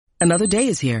Another day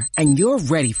is here, and you're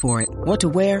ready for it. What to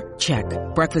wear? Check.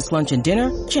 Breakfast, lunch, and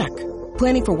dinner? Check.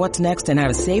 Planning for what's next and how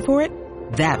to save for it?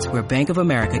 That's where Bank of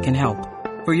America can help.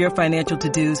 For your financial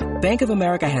to-dos, Bank of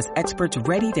America has experts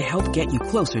ready to help get you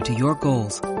closer to your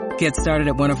goals. Get started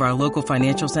at one of our local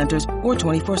financial centers or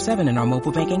 24/7 in our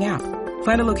mobile banking app.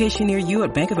 Find a location near you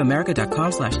at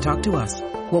bankofamerica.com/talktous.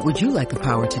 What would you like the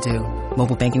power to do?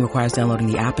 Mobile banking requires downloading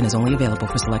the app and is only available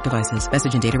for select devices.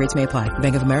 Message and data rates may apply.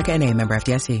 Bank of America N.A., member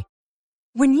FDIC.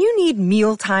 When you need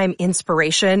mealtime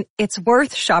inspiration, it's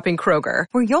worth shopping Kroger,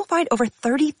 where you'll find over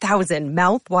 30,000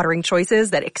 mouth-watering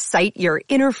choices that excite your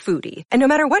inner foodie. And no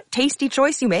matter what tasty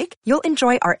choice you make, you'll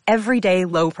enjoy our everyday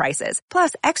low prices,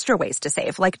 plus extra ways to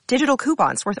save, like digital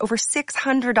coupons worth over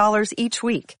 $600 each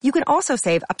week. You can also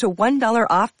save up to $1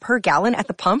 off per gallon at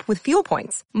the pump with fuel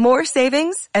points. More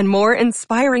savings and more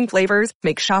inspiring flavors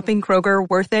make shopping Kroger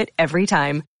worth it every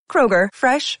time. Kroger,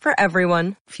 fresh for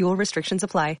everyone. Fuel restrictions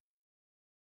apply.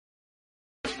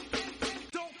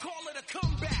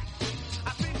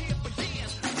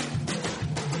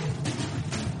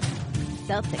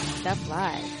 Celtic Stuff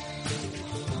Live.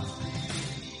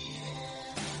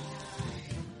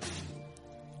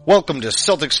 Welcome to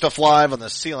Celtic Stuff Live on the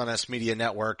CLNS Media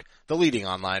Network, the leading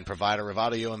online provider of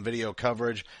audio and video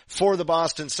coverage for the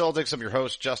Boston Celtics. I'm your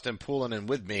host, Justin Poulin, and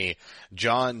with me,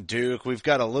 John Duke. We've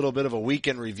got a little bit of a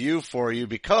weekend review for you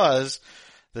because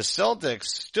the Celtics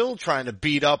still trying to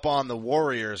beat up on the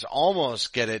Warriors,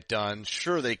 almost get it done.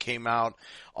 Sure, they came out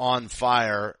on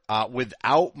fire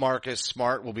without Marcus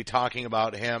Smart. We'll be talking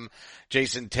about him,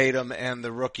 Jason Tatum, and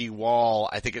the rookie Wall.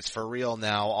 I think it's for real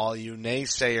now, all you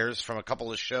naysayers from a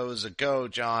couple of shows ago,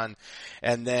 John.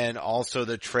 And then also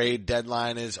the trade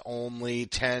deadline is only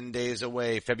 10 days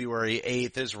away. February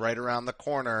 8th is right around the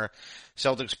corner.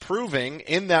 Celtics proving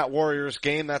in that Warriors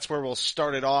game, that's where we'll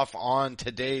start it off on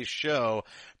today's show,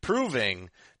 proving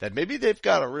that maybe they've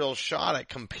got a real shot at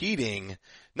competing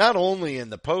not only in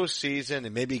the postseason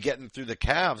and maybe getting through the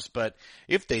Cavs, but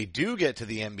if they do get to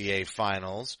the NBA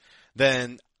Finals,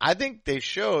 then I think they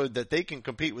showed that they can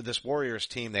compete with this Warriors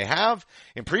team. They have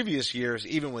in previous years,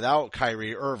 even without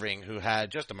Kyrie Irving, who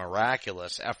had just a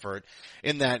miraculous effort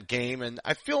in that game. And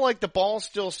I feel like the ball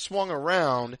still swung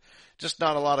around, just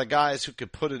not a lot of guys who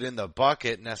could put it in the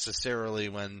bucket necessarily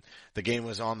when the game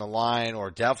was on the line, or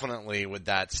definitely with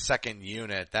that second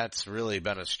unit. That's really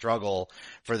been a struggle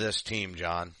for this team,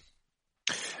 John.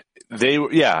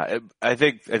 I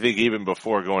think even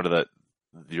before going to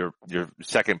your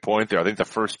second point there, I think the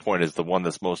first point is the one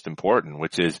that's most important,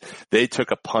 which is they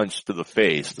took a punch to the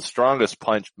face, the strongest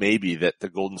punch maybe that the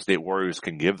Golden State Warriors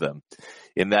can give them,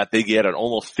 in that they get an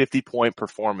almost 50-point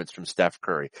performance from Steph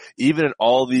Curry. Even in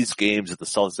all these games that the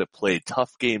Celtics have played,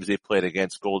 tough games they played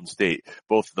against Golden State,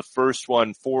 both the first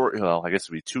one I guess it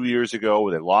would be 2 years ago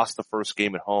where they lost the first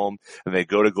game at home and they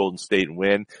go to Golden State and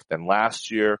win. Then last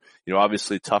year,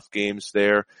 obviously tough games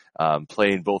there,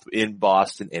 playing both in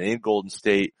Boston and in Golden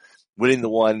State, winning the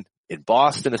one in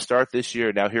Boston to start this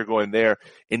year, now here going there.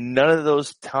 In none of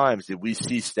those times did we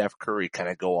see Steph Curry kind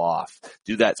of go off,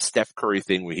 do that Steph Curry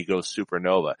thing where he goes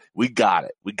supernova. We got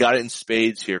it. We got it in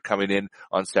spades here coming in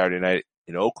on Saturday night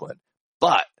in Oakland.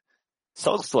 But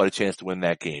Celtics still had a chance to win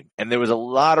that game. And there was a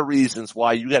lot of reasons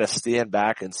why you got to stand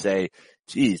back and say,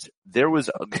 geez,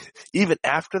 even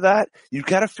after that, you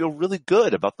got to feel really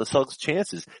good about the Celtics'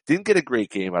 chances. Didn't get a great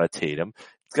game out of Tatum.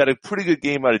 Got a pretty good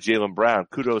game out of Jaylen Brown.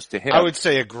 Kudos to him. I would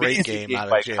say a great game out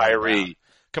of Jaylen Brown.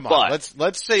 Come on,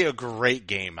 let's say a great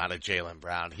game out of Jaylen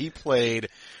Brown. He played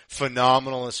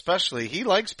phenomenal, especially he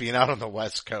likes being out on the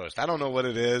West Coast. I don't know what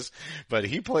it is, but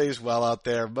he plays well out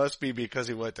there. Must be because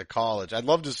he went to college. I'd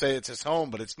love to say it's his home,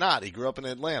 but it's not. He grew up in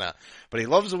Atlanta, but he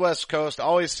loves the West Coast,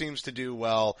 always seems to do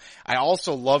well. I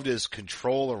also loved his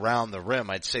control around the rim.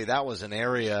 I'd say that was an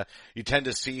area you tend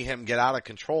to see him get out of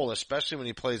control, especially when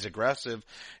he plays aggressive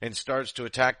and starts to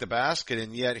attack the basket.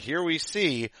 And yet here we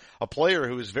see a player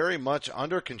who is very much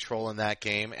under control in that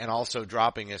game and also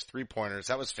dropping his three-pointers.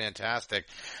 That was fantastic.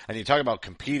 And you talk about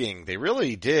competing, they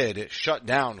really did shut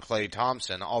down Klay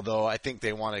Thompson, although I think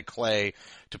they wanted Klay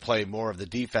to play more of the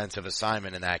defensive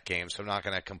assignment in that game, so I'm not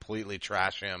going to completely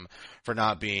trash him for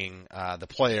not being the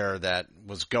player that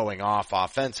was going off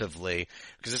offensively,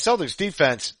 because the Celtics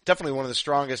defense, definitely one of the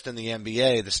strongest in the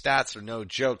NBA. The stats are no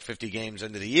joke 50 games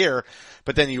into the year,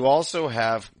 but then you also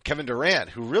have Kevin Durant,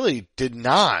 who really did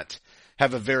not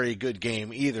have a very good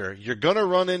game either. You're going to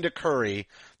run into Curry.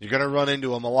 You're going to run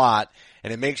into him a lot.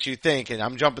 And it makes you think, and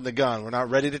I'm jumping the gun, we're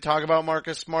not ready to talk about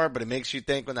Marcus Smart, but it makes you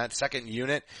think when that second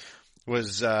unit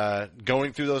was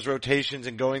going through those rotations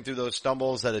and going through those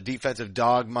stumbles that a defensive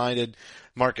dog-minded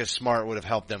Marcus Smart would have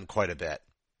helped them quite a bit.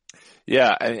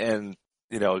 Yeah, and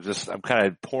I'm kind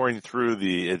of pouring through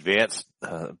the advanced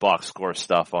box score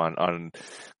stuff on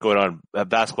going on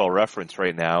Basketball Reference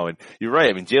right now. And you're right.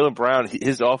 I mean, Jaylen Brown,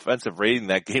 his offensive rating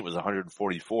that game was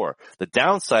 144. The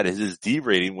downside is his D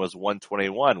rating was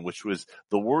 121, which was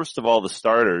the worst of all the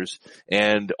starters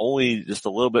and only just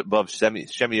a little bit above Semi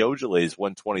Ojeley's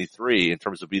 123 in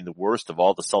terms of being the worst of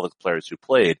all the Celtics players who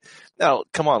played. Now,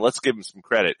 come on, let's give him some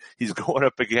credit. He's going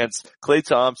up against Klay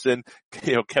Thompson,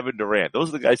 Kevin Durant. Those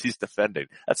are the guys he's defending.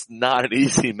 That's not an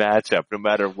easy matchup, no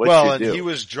matter what you do. He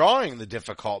was drawing the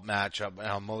difficult matchup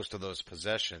on most of those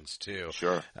possessions too.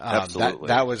 Sure. Absolutely.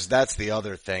 That's the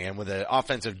other thing. And with an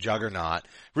offensive juggernaut,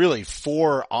 really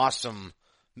 4 awesome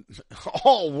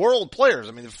all-world players.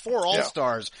 I mean, 4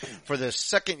 all-stars for the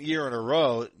second year in a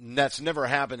row. That's never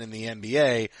happened in the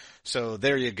NBA. So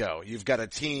there you go. You've got a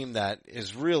team that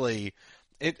is really,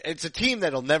 it's a team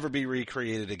that'll never be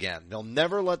recreated again. They'll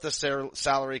never let the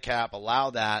salary cap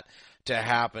allow that to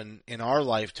happen in our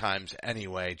lifetimes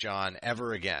anyway, John,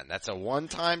 ever again. That's a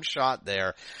one-time shot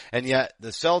there. And yet the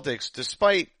Celtics,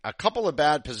 despite a couple of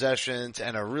bad possessions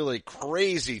and a really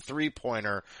crazy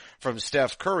three-pointer from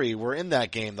Steph Curry, were in that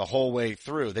game the whole way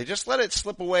through. They just let it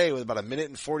slip away with about 1 minute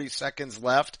and 40 seconds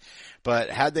left.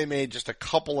 But had they made just a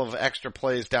couple of extra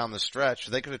plays down the stretch,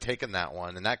 they could have taken that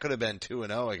one. And that could have been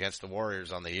 2-0 against the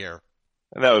Warriors on the year.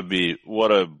 And that would be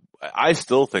I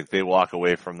still think they walk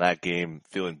away from that game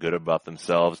feeling good about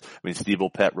themselves. I mean, Steve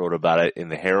Pett wrote about it in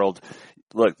the Herald.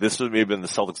 Look, this would have been the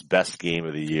Celtics' best game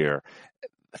of the year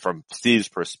from Steve's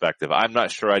perspective. I'm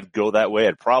not sure I'd go that way.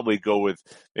 I'd probably go with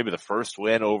maybe the first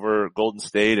win over Golden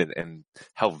State and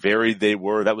how varied they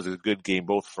were. That was a good game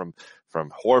both from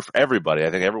Horford, everybody. I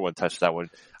think everyone touched that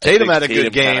one. Tatum had a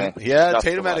good game. Yeah,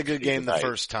 Tatum had a good game the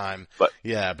first time. But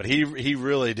he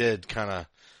really did kind of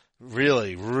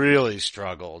really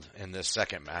struggled in this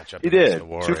second matchup. He did. The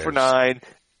Warriors. 2 for 9.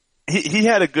 He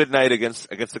had a good night against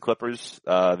the Clippers,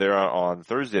 there on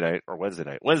Thursday night or Wednesday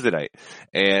night.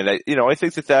 And I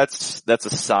think that's a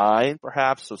sign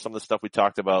perhaps of some of the stuff we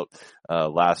talked about,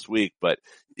 last week. But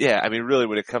yeah, I mean, really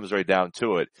when it comes right down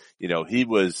to it,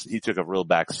 he took a real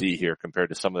back seat here compared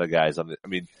to some of the guys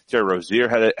Terry Rozier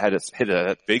hit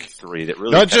a big three that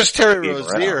really. Not just Terry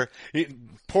Rozier.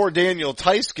 Poor Daniel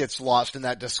Tice gets lost in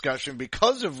that discussion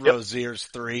because of Rozier's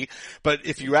three. But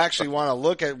if you actually want to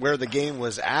look at where the game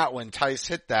was at when Tice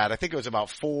hit that, I think it was about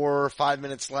 4 or 5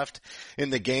 minutes left in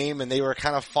the game and they were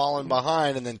kind of falling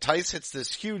behind. And then Tice hits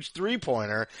this huge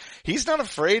 3-pointer. He's not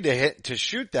afraid to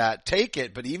shoot that, take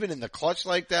it. But even in the clutch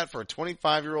like that for a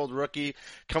 25-year-old rookie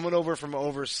coming over from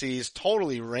overseas,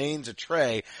 totally reigns a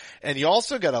tray. And you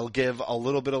also got to give a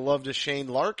little bit of love to Shane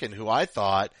Larkin, who I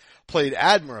thought played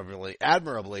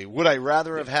admirably. Would I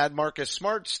rather have had Marcus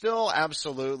Smart still?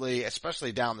 Absolutely,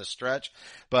 especially down the stretch.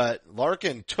 But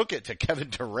Larkin took it to Kevin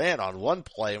Durant on one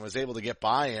play and was able to get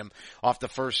by him off the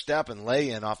first step and lay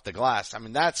in off the glass. I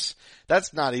mean, that's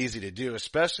not easy to do,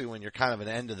 especially when you're kind of an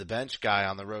end of the bench guy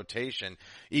on the rotation,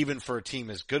 even for a team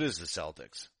as good as the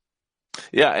Celtics.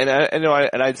 Yeah,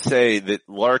 and I'd say that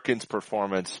Larkin's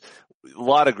performance, a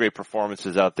lot of great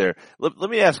performances out there. Let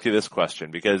me ask you this question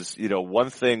because,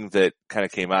 one thing that kind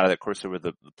of came out of that, of course, there were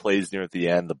the plays near at the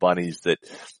end, the bunnies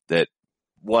that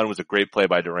one was a great play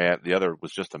by Durant. The other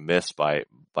was just a miss by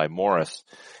Morris.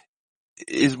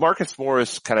 Is Marcus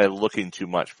Morris kind of looking too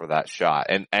much for that shot?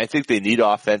 And I think they need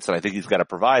offense and I think he's got to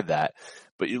provide that.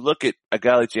 But you look at a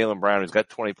guy like Jaylen Brown who's got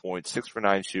 20 points, 6 for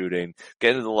 9 shooting,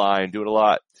 getting to the line, doing a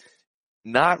lot,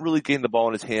 not really getting the ball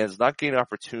in his hands, not getting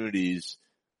opportunities.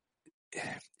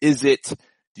 Do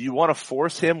you want to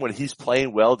force him when he's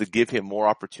playing well to give him more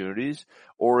opportunities?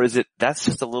 Or is it, that's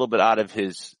just a little bit out of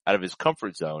his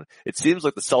comfort zone? It seems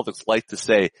like the Celtics like to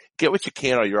say, get what you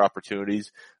can out of your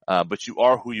opportunities, but you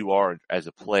are who you are as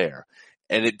a player.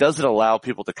 And it doesn't allow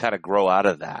people to kind of grow out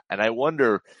of that. And I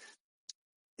wonder,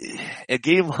 a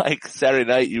game like Saturday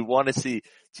night, you want to see,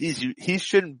 he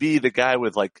shouldn't be the guy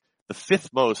with like the 5th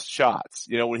most shots,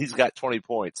 when he's got 20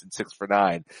 points and 6 for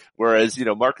 9. Whereas,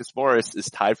 Marcus Morris is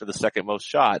tied for the 2nd most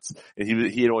shots and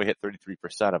he had only hit 33%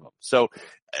 of them. So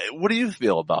what do you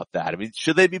feel about that? I mean,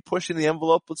 should they be pushing the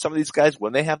envelope with some of these guys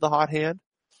when they have the hot hand?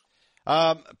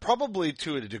 Probably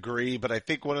to a degree, but I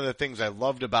think one of the things I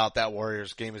loved about that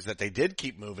Warriors game is that they did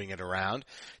keep moving it around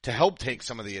to help take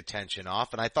some of the attention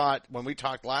off. And I thought when we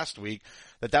talked last week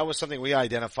that was something we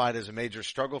identified as a major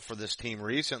struggle for this team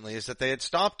recently is that they had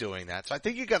stopped doing that. So I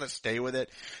think you got to stay with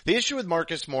it. The issue with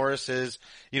Marcus Morris is,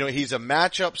 he's a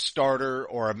matchup starter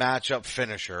or a matchup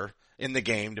finisher in the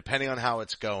game, depending on how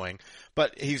it's going,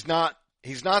 but he's not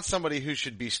he's not somebody who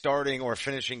should be starting or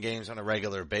finishing games on a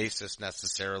regular basis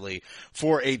necessarily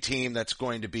for a team that's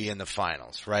going to be in the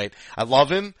finals, right? I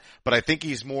love him, but I think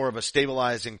he's more of a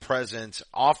stabilizing presence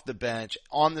off the bench,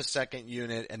 on the second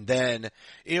unit, and then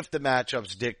if the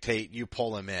matchups dictate, you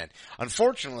pull him in.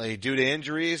 Unfortunately, due to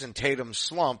injuries and Tatum's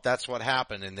slump, that's what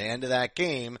happened. In the end of that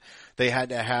game, they had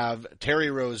to have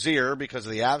Terry Rozier because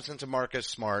of the absence of Marcus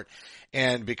Smart,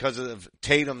 and because of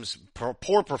Tatum's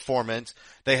poor performance,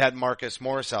 they had Marcus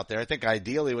Morris out there. I think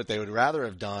ideally what they would rather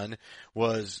have done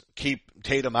was keep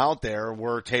Tatum out there,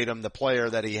 were Tatum the player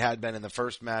that he had been in the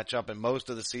first matchup and most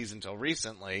of the season till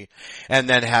recently, and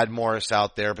then had Morris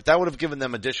out there. But that would have given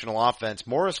them additional offense.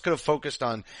 Morris could have focused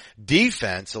on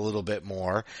defense a little bit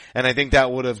more, and I think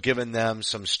that would have given them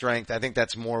some strength. I think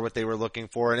that's more what they were looking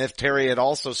for. And if Terry had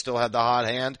also still had the hot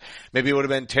hand, maybe it would have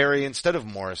been Terry instead of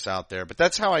Morris out there. But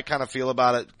that's how I kind of feel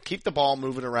about it. Keep the ball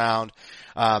moving around.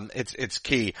 It's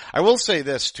key. I will say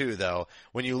this too, though.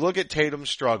 When you look at Tatum's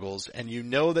struggles and you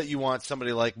know that you want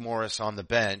somebody like Morris on the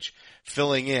bench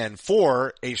filling in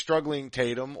for a struggling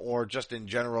Tatum or just in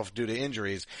general due to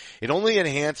injuries, it only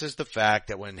enhances the fact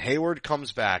that when Hayward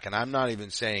comes back, and I'm not even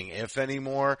saying if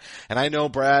anymore, and I know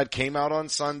Brad came out on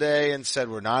Sunday and said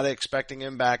we're not expecting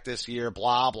him back this year,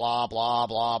 blah, blah, blah,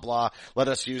 blah, blah. Let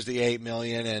us use the $8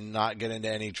 million and not get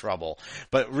into any trouble.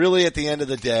 But really at the end of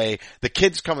the day, the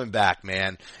kid's coming back,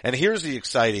 man. And here's the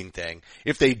exciting thing.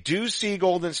 If they do see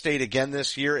Golden State again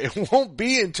this year, it won't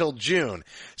be until June.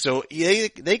 So they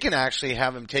can actually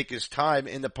have him take his time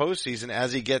in the postseason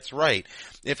as he gets right.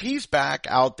 If he's back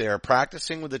out there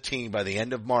practicing with the team by the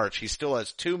end of March, he still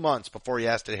has 2 months before he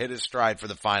has to hit his stride for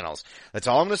the finals. That's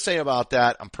all I'm going to say about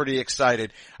that. I'm pretty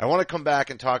excited. I want to come back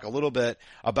and talk a little bit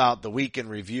about the week in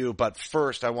review, but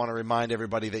first I want to remind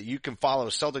everybody that you can follow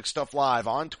Celtic Stuff Live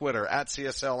on Twitter at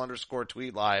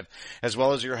CSL_tweet live, as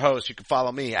well as your host. You can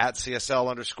follow me at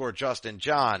CSL_Justin.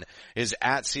 John is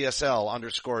at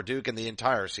CSL_Duke, and the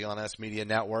entire CLNS Media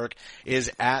Network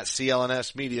is at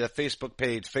CLNS Media. The Facebook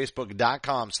page,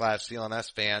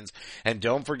 Facebook.com/CLNS fans. And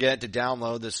don't forget to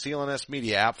download the CLNS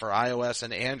Media app for iOS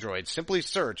and Android. Simply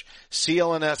search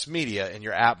CLNS Media in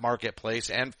your app marketplace.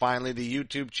 And finally, the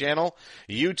YouTube channel,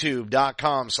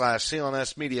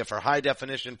 YouTube.com/CLNS Media for high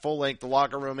definition, full length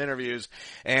locker room interviews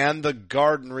and the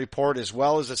Garden Report, as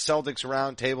well as the Celtics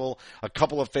Roundtable, a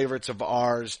couple of favorites of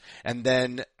ours. And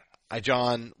then,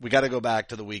 John, we got to go back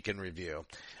to the week in review.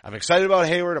 I'm excited about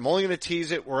Hayward. I'm only going to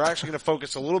tease it. We're actually going to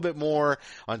focus a little bit more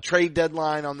on trade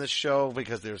deadline on this show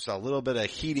because there's a little bit of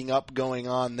heating up going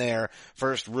on there.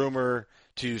 First rumor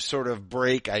to sort of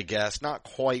break, I guess. Not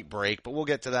quite break, but we'll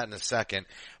get to that in a second.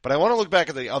 But I want to look back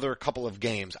at the other couple of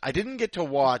games. I didn't get to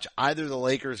watch either the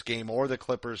Lakers game or the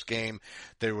Clippers game.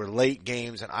 They were late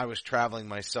games, and I was traveling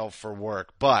myself for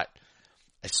work. But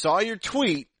I saw your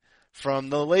tweet from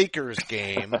the Lakers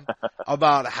game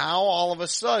about how all of a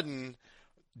sudden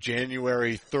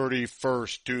January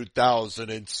 31st,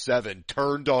 2007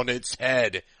 turned on its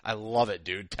head. I love it,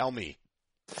 dude. Tell me.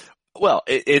 Well,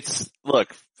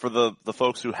 look, for the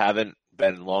folks who haven't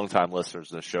been longtime listeners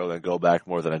to the show that go back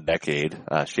more than a decade,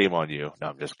 shame on you. No,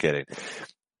 I'm just kidding.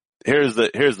 Here's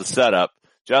the setup.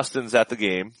 Justin's at the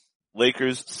game.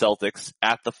 Lakers, Celtics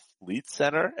at the Fleet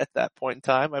Center at that point in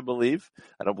time, I believe.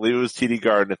 I don't believe it was TD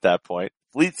Garden at that point.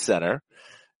 Fleet Center.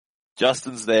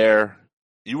 Justin's there.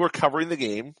 You were covering the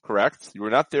game, correct? You were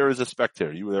not there as a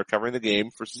spectator. You were there covering the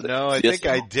game for No, I think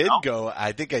I did go.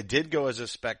 I think I did go as a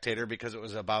spectator because it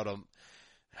was about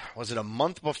was it a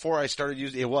month before I started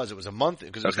using it? Was a month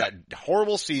because it was that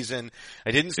horrible season.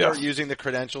 I didn't start using the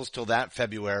credentials till that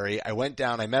February. I went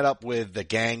down, I met up with the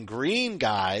Gang Green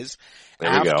guys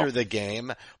after the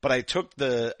game, but I'm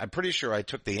pretty sure I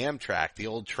took the Amtrak, the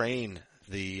old train,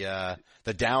 the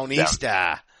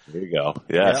Downeasta. There you go.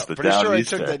 Yes, pretty sure I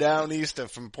took the Downeasta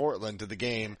from Portland to the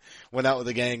game, went out with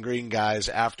the Gang Green guys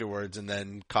afterwards, and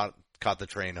then caught the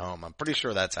train home. I'm pretty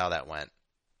sure that's how that went.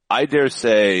 I dare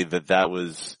say that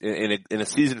was in a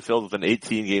season filled with an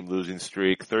 18-game losing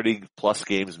streak, 30-plus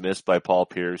games missed by Paul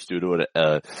Pierce due to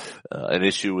an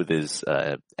issue with his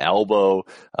elbow,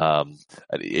 a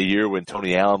year when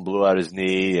Tony Allen blew out his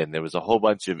knee, and there was a whole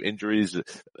bunch of injuries.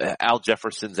 Al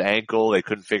Jefferson's ankle, they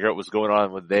couldn't figure out what was going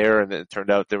on with there, and it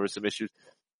turned out there were some issues.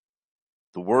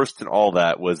 The worst in all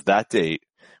that was that date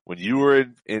when you were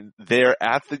in there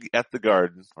at the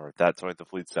Garden, or at that point the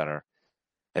Fleet Center,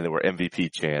 and there were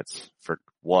MVP chants for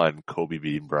one, Kobe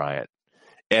beating Bryant.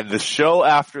 And the show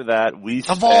after that,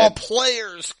 of all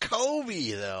players,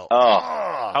 Kobe though.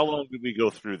 How long did we go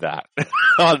through that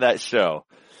on that show?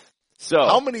 So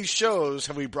how many shows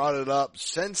have we brought it up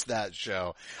since that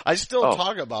show? I still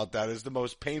talk about that as the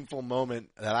most painful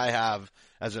moment that I have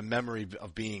as a memory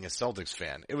of being a Celtics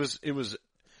fan. It was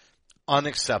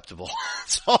unacceptable.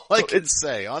 That's all I can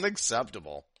say.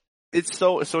 Unacceptable. It's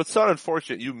so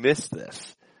unfortunate you missed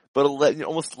this. But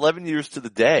almost 11 years to the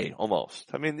day,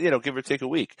 almost. I mean, give or take a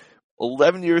week.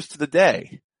 11 years to the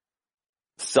day.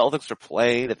 Celtics are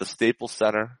playing at the Staples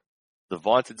Center, the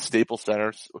vaunted Staples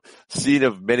Center, scene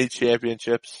of many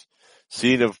championships,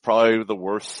 scene of probably the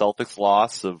worst Celtics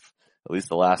loss of at least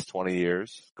the last 20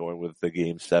 years, going with the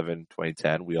Game 7,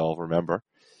 2010, we all remember.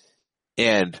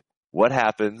 And what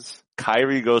happens?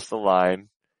 Kyrie goes to the line,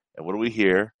 and what do we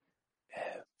hear?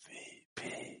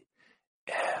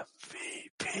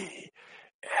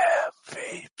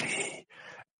 MVP.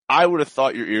 I would have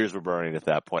thought your ears were burning at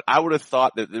that point. I would have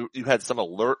thought that you had some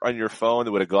alert on your phone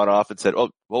that would have gone off and said, "Oh,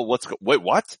 well, wait,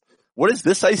 what? What is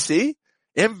this I see?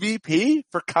 MVP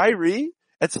for Kyrie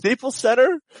at Staples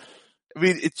Center?" I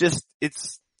mean, it's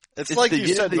like you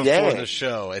said before the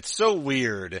show. It's so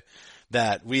weird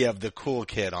that we have the cool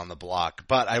kid on the block.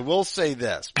 But I will say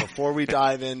this before we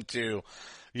dive into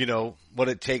what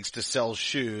it takes to sell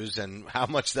shoes and how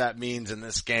much that means in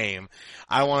this game.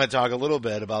 I want to talk a little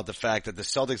bit about the fact that the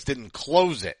Celtics didn't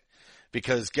close it,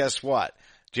 because guess what?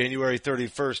 January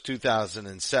 31st,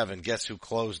 2007, guess who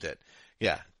closed it?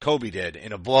 Yeah, Kobe did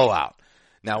in a blowout.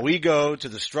 Now we go to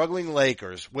the struggling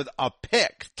Lakers with a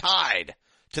pick tied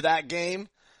to that game,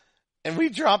 and we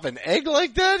drop an egg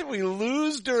like that? We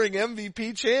lose during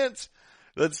MVP chance?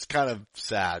 That's kind of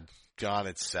sad, John.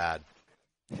 It's sad.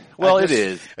 Well, it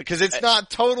is. Because it's not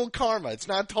total karma. It's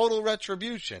not total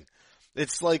retribution.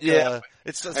 It's like,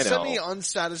 it's a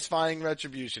semi-unsatisfying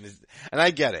retribution. And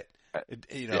I get it.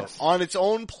 Yes. On its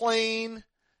own plane,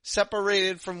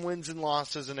 separated from wins and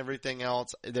losses and everything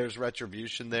else, there's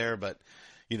retribution there, but,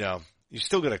 you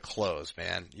still gotta close,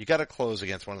 man. You gotta close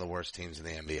against one of the worst teams in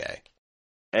the NBA.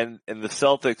 And the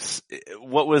Celtics,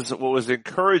 what was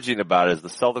encouraging about it is the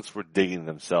Celtics were digging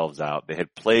themselves out. They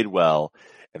had played well.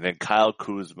 And then Kyle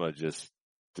Kuzma just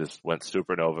went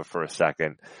supernova for a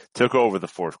second, took over the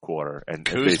fourth quarter, and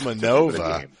Kuzma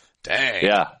Nova. Dang.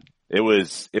 Yeah. It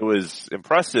was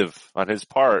impressive on his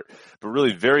part, but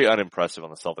really very unimpressive on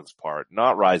the Celtics' part.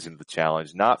 Not rising to the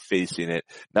challenge, not facing it,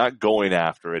 not going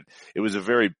after it. It was a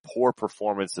very poor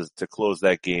performance to close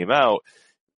that game out.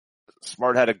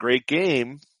 Smart had a great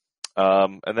game.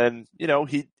 And then,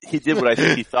 he did what I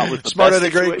think he thought was the Smart best had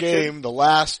a great situation. game, the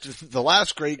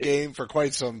last great game for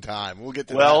quite some time. We'll get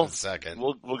to that in a second.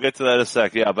 We'll get to that in a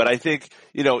second. Yeah, but I think,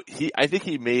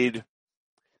 he made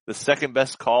the second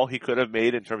best call he could have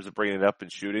made in terms of bringing it up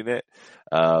and shooting it.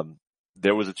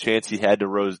 There was a chance he had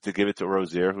to give it to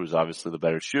Rozier, who's obviously the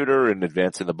better shooter and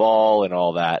advancing the ball and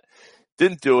all that.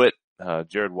 Didn't do it.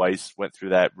 Jared Weiss went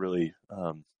through that really,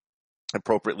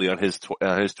 appropriately on his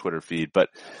Twitter feed. But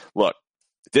look,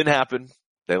 it didn't happen.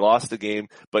 They lost the game,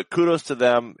 but kudos to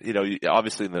them.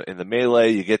 Obviously in the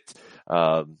melee, you get,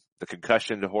 the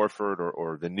concussion to Horford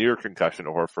or the near concussion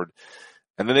to Horford.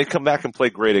 And then they come back and play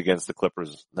great against the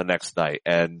Clippers the next night.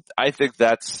 And I think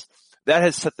that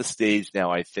has set the stage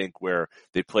now, I think, where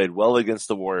they played well against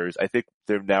the Warriors. I think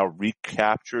they've now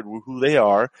recaptured who they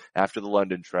are after the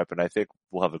London trip. And I think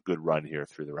we'll have a good run here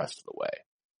through the rest of the way.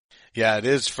 Yeah, it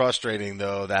is frustrating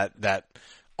though, that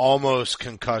almost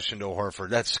concussion to Horford.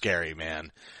 That's scary,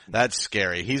 man. That's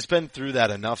scary. He's been through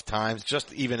that enough times,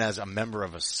 just even as a member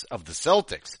of the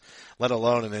Celtics, let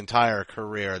alone an entire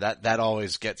career. That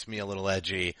always gets me a little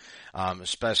edgy,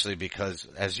 especially because,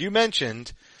 as you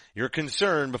mentioned, your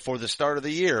concern before the start of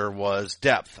the year was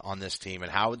depth on this team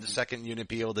and how would the second unit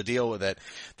be able to deal with it.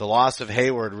 The loss of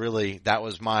Hayward, really, that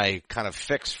was my kind of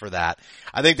fix for that.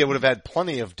 I think they would have had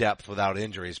plenty of depth without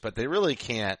injuries, but they really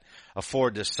can't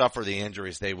afford to suffer the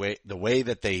injuries the way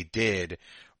that they did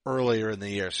earlier in the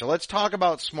year. So let's talk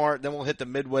about Smart, then we'll hit the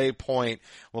midway point.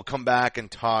 We'll come back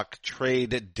and talk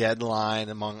trade deadline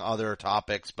among other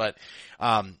topics, but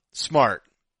Smart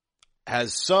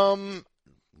has some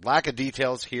lack of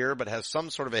details here, but has some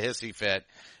sort of a hissy fit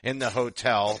in the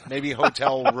hotel, maybe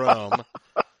hotel room.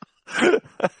 A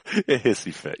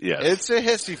hissy fit, yes. It's a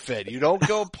hissy fit. You don't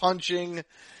go punching,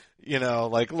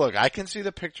 look, I can see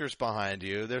the pictures behind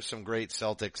you. There's some great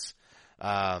Celtics,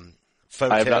 photos.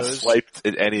 I have not swiped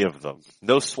at any of them.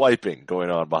 No swiping going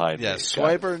on behind me. Yeah,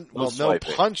 swiper, no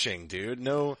punching, dude.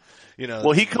 No,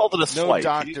 Well, he called it a swipe.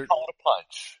 Doctor. He didn't call it a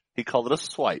punch. He called it a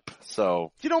swipe,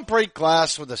 so. You don't break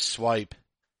glass with a swipe.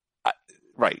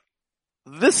 Right.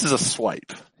 This is a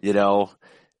swipe,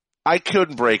 I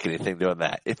couldn't break anything doing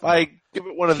that. If I give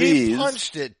it one of these. He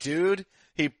punched it, dude.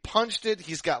 He punched it.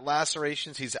 He's got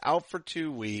lacerations. He's out for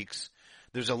 2 weeks.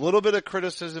 There's a little bit of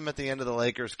criticism at the end of the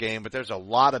Lakers game, but there's a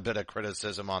lot of bit of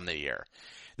criticism on the year.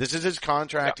 This is his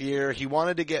contract year. He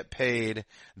wanted to get paid.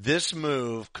 This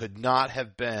move could not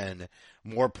have been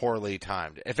more poorly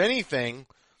timed. If anything,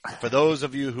 for those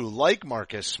of you who like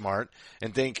Marcus Smart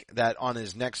and think that on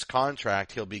his next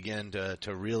contract he'll begin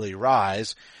to really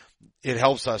rise, it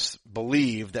helps us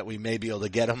believe that we may be able to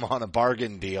get him on a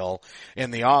bargain deal in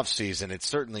the off season. It's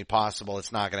certainly possible.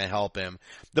 It's not going to help him.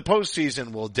 The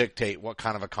postseason will dictate what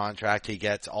kind of a contract he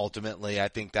gets ultimately. I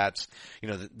think that's,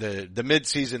 the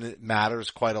mid-season matters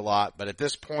quite a lot, but at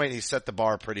this point he set the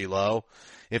bar pretty low.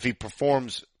 If he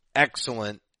performs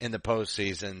excellent in the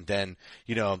postseason, then,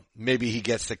 maybe he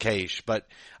gets the cash. But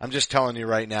I'm just telling you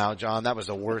right now, John, that was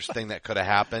the worst thing that could have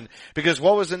happened, because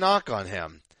what was the knock on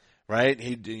him? Right?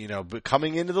 But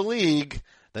coming into the league,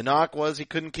 the knock was he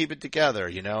couldn't keep it together,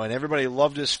 and everybody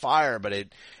loved his fire, but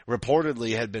it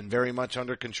reportedly had been very much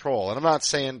under control. And I'm not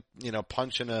saying,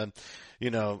 punching he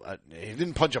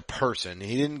didn't punch a person.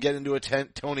 He didn't get into a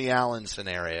Tony Allen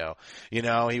scenario.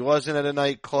 He wasn't at a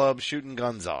nightclub shooting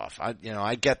guns off.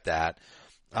 I get that.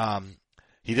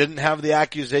 He didn't have the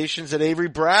accusations that Avery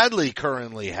Bradley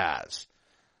currently has.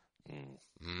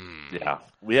 Yeah,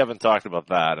 we haven't talked about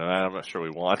that, and I'm not sure we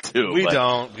want to. We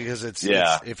don't, because it's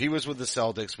if he was with the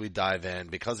Celtics, we'd dive in.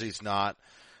 Because he's not,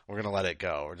 we're going to let it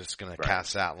go. We're just going to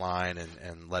cast that line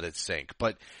and let it sink.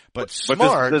 But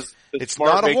Smart, it's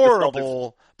Smart not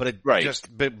horrible, but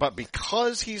but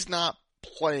because he's not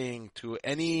playing to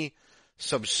any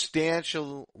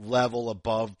substantial level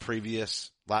above previous,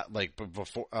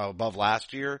 above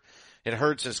last year, it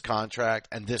hurts his contract,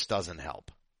 and this doesn't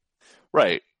help.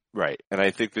 Right. And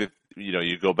I think that,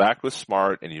 you go back with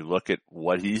Smart and you look at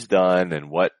what he's done and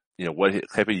what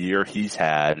type of year he's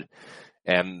had,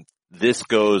 and this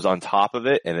goes on top of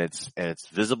it, and it's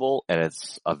visible and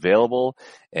it's available,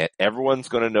 and everyone's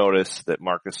going to notice that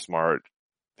Marcus Smart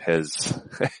has,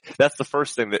 that's the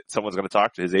first thing that someone's going to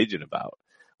talk to his agent about.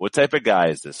 What type of guy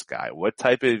is this guy? What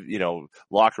type of,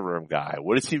 locker room guy?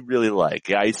 What is he really like?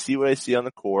 Yeah, I see what I see on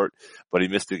the court, but he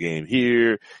missed a game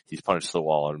here. He's punched the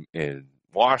wall in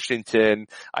Washington.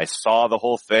 I saw the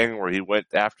whole thing where he went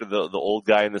after the old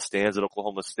guy in the stands at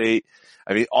Oklahoma State.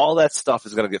 I mean, all that stuff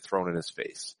is going to get thrown in his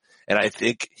face. And I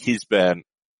think he's been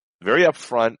very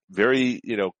upfront, very,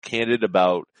 candid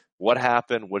about what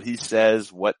happened, what he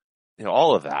says,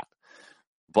 all of that.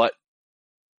 But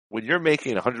when you're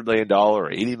making $100 million or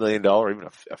 $80 million or even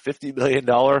a $50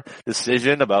 million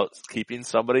decision about keeping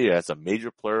somebody as a major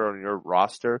player on your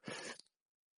roster,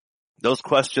 those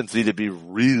questions need to be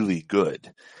really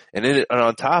good. And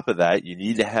on top of that, you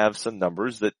need to have some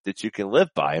numbers that you can live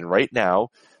by. And right now,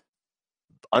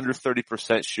 under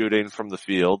 30% shooting from the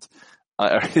field,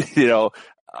 35%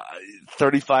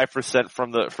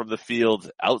 from the field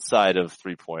outside of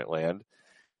 3-point land,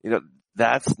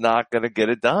 that's not going to get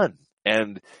it done.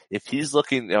 And if he's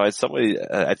looking, as somebody,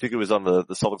 I think it was on the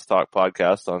Celtics Talk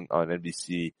podcast on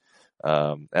NBC,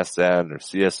 SN or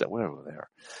CSN, whatever they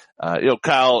are.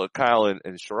 Kyle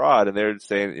and Sherrod, and they're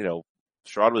saying,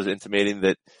 Sherrod was intimating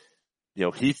that,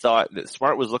 he thought that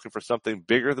Smart was looking for something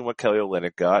bigger than what Kelly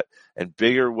Olynyk got, and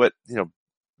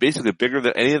basically bigger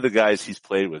than any of the guys he's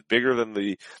played with, bigger than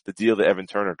the deal that Evan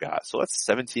Turner got. So that's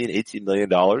 $17-18 million.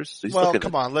 So well,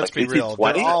 come on, let's be real.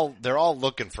 They're all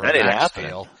looking for a max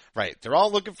deal. Right. They're all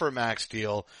looking for a max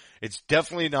deal. It's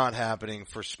definitely not happening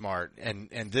for Smart.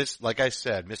 And this, like I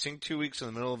said, missing 2 weeks in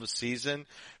the middle of a season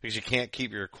because you can't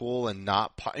keep your cool and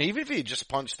not, even if you just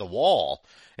punch the wall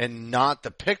and not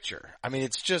the picture. I mean,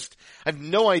 it's just, I have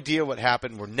no idea what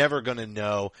happened. We're never going to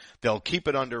know. They'll keep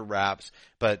it under wraps,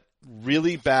 but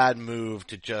really bad move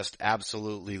to just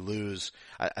absolutely lose.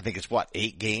 I think it's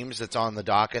 8 games that's on the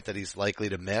docket that he's likely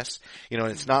to miss. And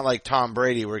it's not like Tom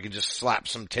Brady where he can just slap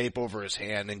some tape over his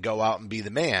hand and go out and be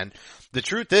the man. The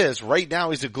truth is, right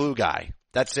now he's a glue guy.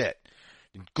 That's it.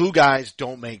 Glue guys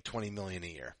don't make $20 million a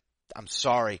year. I'm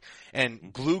sorry.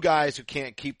 And glue guys who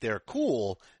can't keep their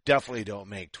cool definitely don't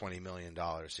make $20 million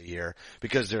a year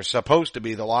because they're supposed to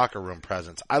be the locker room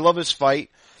presence. I love his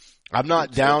fight. I'm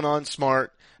not down on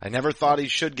Smart. I never thought he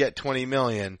should get $20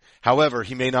 million. However,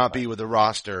 he may not be with the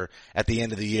roster at the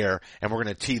end of the year, and we're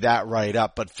going to tee that right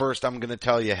up. But first, I'm going to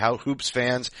tell you how Hoops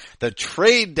fans, the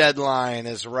trade deadline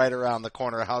is right around the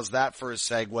corner. How's that for a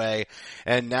segue?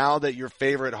 And now that your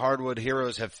favorite hardwood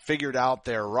heroes have figured out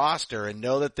their roster and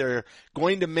know that they're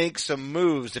going to make some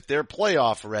moves if they're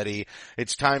playoff ready,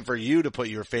 it's time for you to put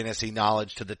your fantasy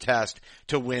knowledge to the test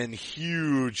to win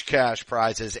huge cash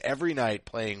prizes every night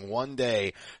playing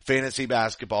one-day fantasy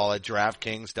basketball basketball at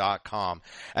DraftKings.com.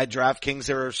 At DraftKings,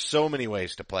 there are so many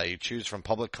ways to play. You choose from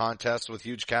public contests with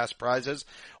huge cash prizes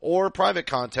or private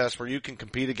contests where you can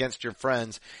compete against your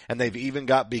friends, and they've even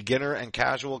got beginner and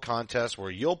casual contests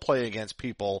where you'll play against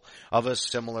people of a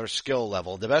similar skill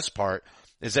level. The best part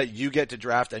is that you get to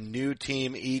draft a new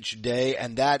team each day,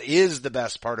 and that is the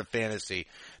best part of fantasy.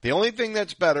 The only thing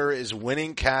that's better is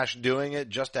winning cash doing it.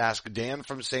 Just ask Dan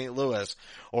from St. Louis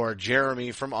or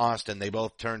Jeremy from Austin. They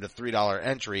both turned a $3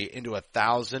 entry into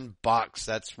 $1,000.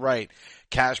 That's right.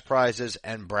 Cash prizes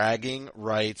and bragging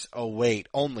rights await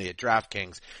only at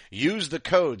DraftKings. Use the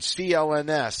code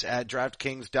CLNS at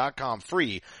DraftKings.com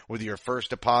free with your first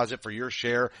deposit for your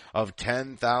share of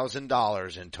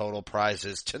 $10,000 in total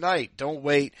prizes tonight. Don't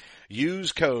wait.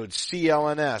 Use code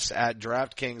CLNS at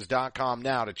DraftKings.com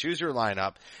now to choose your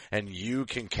lineup, and you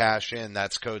can cash in.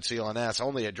 That's code CLNS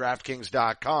only at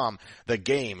DraftKings.com. The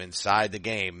game inside the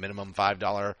game. Minimum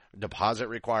 $5 deposit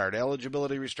required.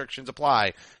 Eligibility restrictions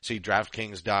apply. See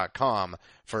DraftKings.com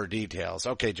for details.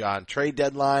 Okay, John, trade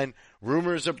deadline.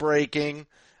 Rumors are breaking.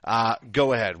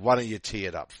 Go ahead. Why don't you tee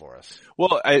it up for us?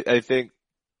 Well, I think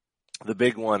the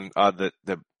big one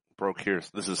that broke here,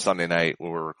 this is Sunday night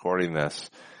when we're recording this.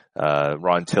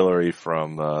 Ron Tillery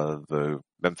from the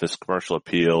Memphis Commercial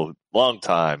Appeal, long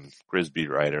time Grizz beat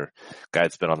writer, guy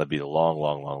that's been on the beat a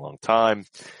long time,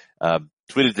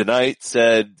 tweeted tonight,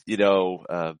 said,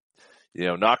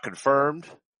 not confirmed,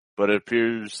 but it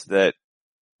appears that,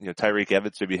 Tyreke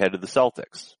Evans may be headed to the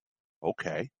Celtics.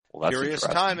 Okay. Well, that's curious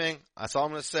timing. That's all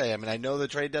I'm going to say. I mean, I know the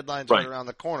trade deadline's right around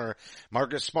the corner.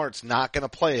 Marcus Smart's not going to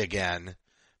play again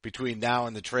between now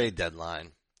and the trade deadline.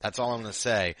 That's all I'm going to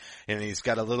say. And he's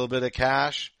got a little bit of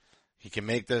cash. He can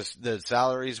make the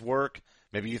salaries work.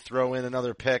 Maybe you throw in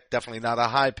another pick. Definitely not a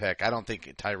high pick. I don't think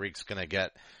Tyreek's going to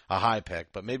get a high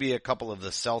pick, but maybe a couple of the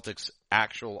Celtics'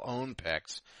 actual own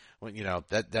picks.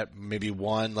 That maybe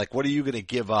one. Like, what are you going to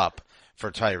give up for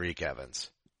Tyreke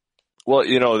Evans? Well,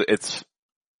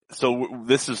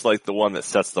 this is like the one that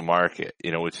sets the market,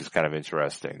 which is kind of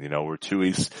interesting. We're 2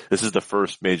 weeks. This is the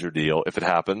first major deal if it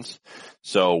happens.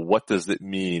 So what does it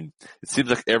mean? It seems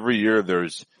like every year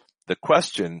there's the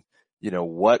question,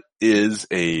 what is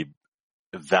a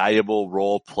valuable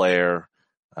role player,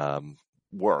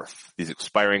 worth? These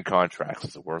expiring contracts,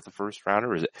 is it worth a first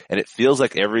rounder? Is it? And it feels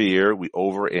like every year we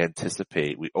over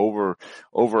anticipate, we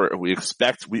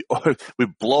expect, we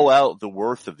blow out the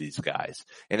worth of these guys.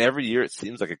 And every year it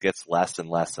seems like it gets less and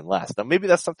less and less. Now maybe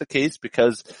that's not the case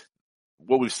because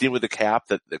what we've seen with the cap,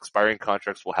 that the expiring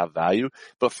contracts will have value.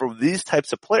 But for these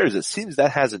types of players, it seems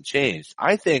that hasn't changed.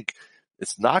 I think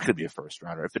it's not going to be a first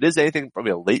rounder. If it is anything,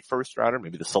 probably a late first rounder,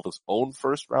 maybe the Celtics' own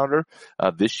first rounder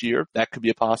this year. That could be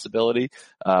a possibility.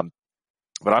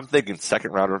 But I'm thinking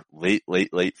second rounder,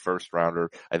 late first rounder.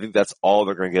 I think that's all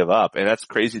they're going to give up. And that's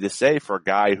crazy to say for a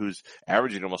guy who's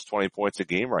averaging almost 20 points a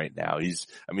game right now. He's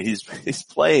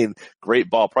playing great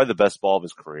ball, probably the best ball of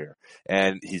his career.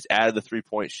 And he's added the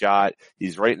 3-point shot.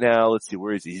 He's right now, let's see,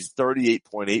 where is he? He's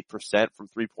 38.8% from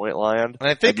 3-point line. And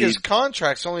I think his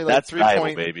contract's only like that's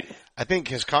valuable, baby. I think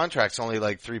his contract's only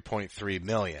like $3.3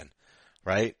 million,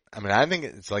 right? I mean, I think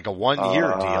it's like a 1 year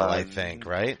deal, I think,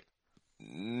 right?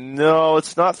 No,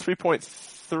 it's not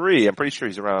 3.3. I'm pretty sure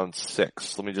he's around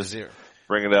 6. Let me just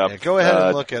bring it up. Yeah, go ahead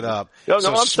and look it up. No,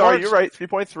 I'm sorry. You're right.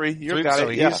 3.3. You got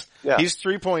it. He's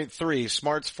 3.3.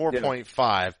 Smart's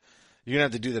 4.5. You're going to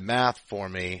have to do the math for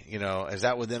me. Is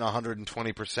that within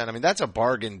 120%? I mean, that's a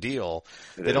bargain deal.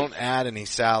 They don't add any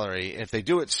salary. If they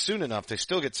do it soon enough, they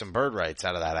still get some bird rights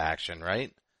out of that action,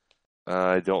 right?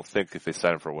 I don't think if they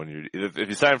sign for 1 year, if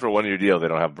you sign for a 1 year deal, they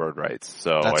don't have bird rights.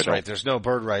 So that's right. There's no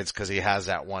bird rights because he has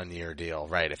that 1 year deal,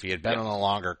 right? If he had been on a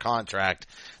longer contract,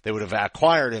 they would have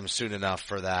acquired him soon enough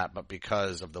for that. But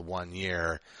because of the 1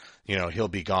 year, he'll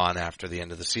be gone after the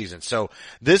end of the season. So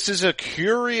this is a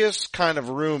curious kind of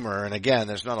rumor. And again,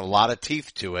 there's not a lot of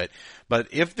teeth to it, but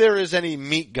if there is any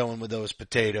meat going with those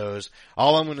potatoes,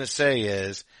 all I'm going to say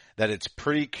is that it's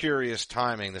pretty curious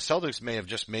timing. The Celtics may have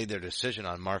just made their decision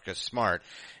on Marcus Smart,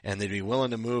 and they'd be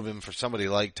willing to move him for somebody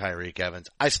like Tyreke Evans.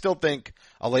 I still think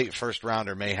a late first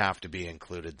rounder may have to be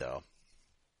included, though.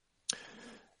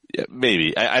 Yeah,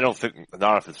 maybe. I don't think,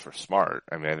 not if it's for Smart.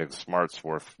 I mean, I think Smart's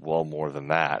worth well more than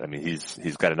that. I mean,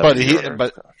 he's got another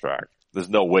contract. There's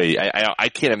no way. I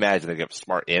can't imagine they get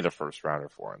Smart and a first rounder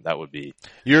for him. That would be.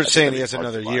 You're saying he has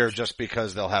another year just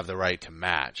because they'll have the right to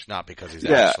match, not because he's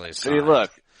actually signed. I mean,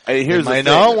 look. Here's they might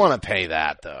not want to pay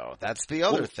that, though. That's the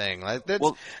other thing. Like,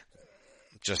 that's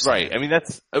just right. saying. I mean,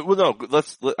 that's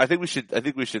I think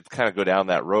we should kind of go down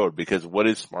that road because what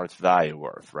is Smart's value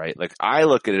worth, right? Like, I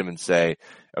look at him and say,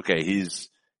 okay, he's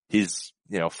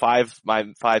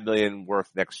 $5 million worth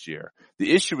next year.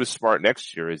 The issue with Smart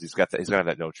next year is he's going to have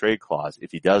that no trade clause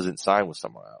if he doesn't sign with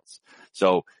someone else.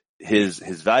 So his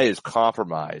value is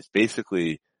compromised.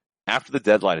 Basically, after the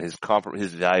deadline, his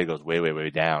value goes way, way, way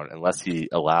down unless he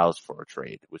allows for a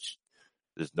trade, which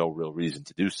there's no real reason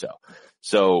to do so.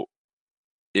 So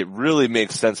it really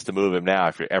makes sense to move him now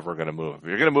if you're ever going to move him. If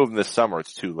you're going to move him this summer,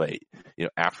 it's too late,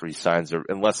 after he signs,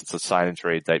 unless it's a sign and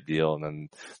trade type deal, and then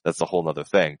that's a whole nother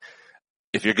thing.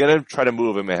 If you're going to try to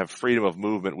move him and have freedom of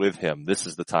movement with him, this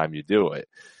is the time you do it.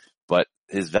 But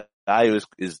his value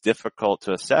is difficult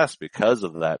to assess because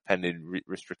of that pending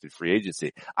restricted free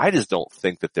agency. I just don't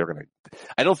think that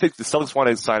I don't think the Celtics want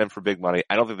to sign him for big money.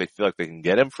 I don't think they feel like they can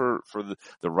get him for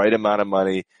the right amount of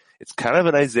money. It's kind of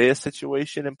an Isaiah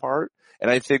situation in part. And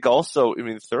I think also,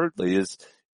 thirdly is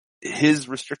his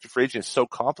restricted free agent is so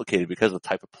complicated because of the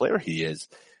type of player he is.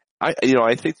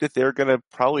 I think that they're going to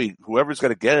probably, whoever's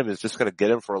going to get him is just going to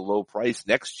get him for a low price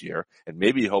next year and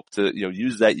maybe hope to,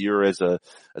 use that year as a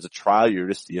trial year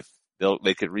to see if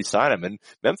they could re-sign him. And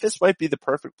Memphis might be the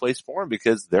perfect place for him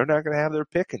because they're not going to have their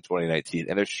pick in 2019.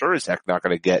 And they're sure as heck not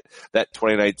going to get that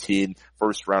 2019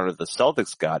 first rounder the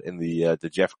Celtics got in the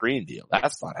Jeff Green deal.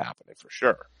 That's not happening for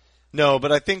sure. No,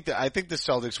 but I think the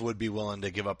Celtics would be willing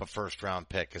to give up a first round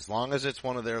pick as long as it's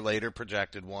one of their later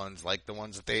projected ones, like the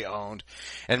ones that they owned.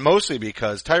 And mostly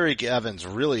because Tyreke Evans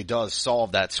really does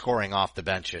solve that scoring off the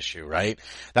bench issue, right?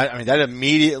 That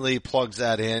immediately plugs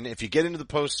that in. If you get into the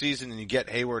postseason and you get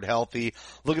Hayward healthy,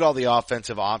 look at all the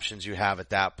offensive options you have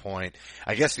at that point.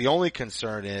 I guess the only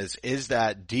concern is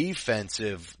that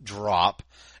defensive drop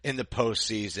in the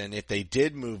postseason. If they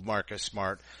did move Marcus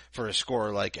Smart for a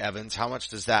scorer like Evans, how much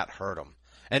does that hurt him?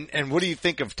 And what do you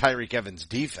think of Tyreke Evans'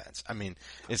 defense?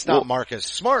 It's not Marcus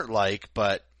Smart-like,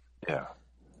 but yeah.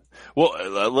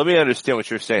 Well, let me understand what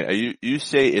you're saying. You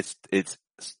say it's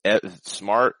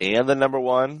Smart and the number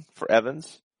one for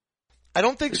Evans? I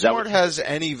don't think Smart has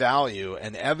any value,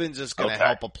 and Evans is going to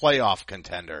help a playoff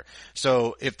contender.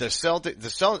 So if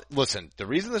listen, the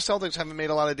reason the Celtics haven't made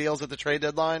a lot of deals at the trade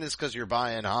deadline is because you're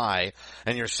buying high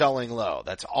and you're selling low.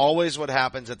 That's always what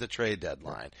happens at the trade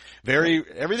deadline.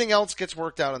 Everything else gets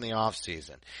worked out in the off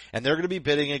season, and they're going to be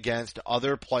bidding against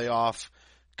other playoff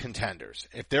contenders.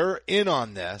 If they're in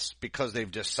on this because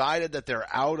they've decided that they're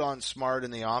out on Smart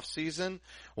in the offseason,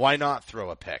 why not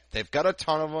throw a pick? They've got a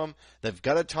ton of them. They've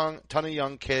got a ton of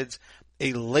young kids.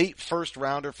 A late first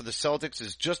rounder for the Celtics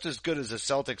is just as good as a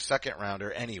Celtics second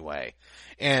rounder anyway.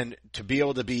 And to be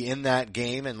able to be in that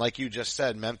game, and like you just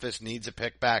said, Memphis needs a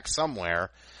pick back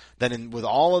somewhere, then with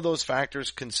all of those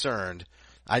factors concerned,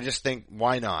 I just think,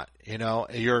 why not?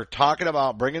 You're talking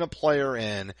about bringing a player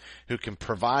in who can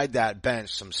provide that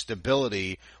bench some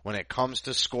stability when it comes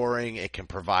to scoring. It can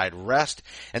provide rest.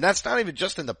 And that's not even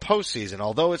just in the postseason.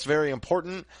 Although it's very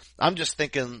important, I'm just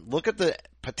thinking, look at the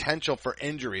potential for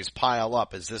injuries pile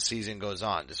up as this season goes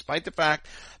on. Despite the fact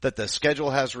that the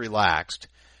schedule has relaxed,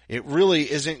 it really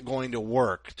isn't going to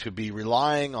work to be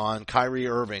relying on Kyrie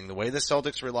Irving the way the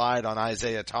Celtics relied on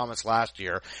Isaiah Thomas last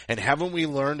year. And haven't we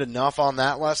learned enough on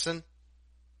that lesson?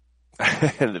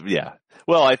 Yeah.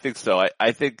 Well, I think so.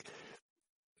 I think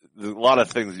there's a lot of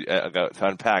things to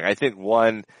unpack. I think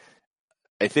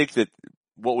that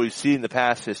what we've seen in the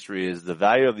past history is the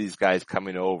value of these guys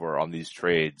coming over on these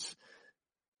trades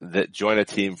that join a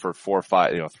team for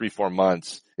 3-4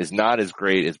 months is not as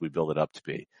great as we build it up to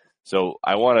be. So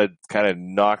I want to kind of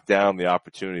knock down the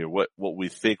opportunity of what we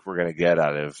think we're going to get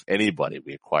out of anybody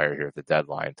we acquire here at the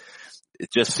deadline.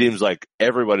 It just seems like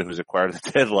everybody who's acquired at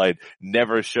the deadline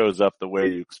never shows up the way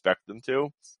you expect them to,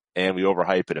 and we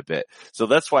overhype it a bit. So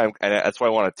that's why I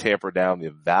want to tamper down the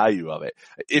value of it.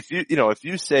 If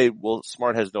you say, well,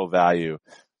 Smart has no value,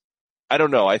 I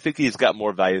don't know. I think he's got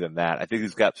more value than that. I think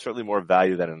he's got certainly more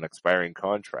value than an expiring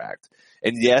contract.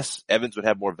 And yes, Evans would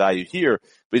have more value here,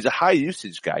 but he's a high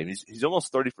usage guy. He's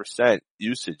almost 30%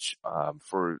 usage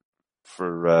for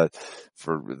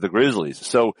the Grizzlies.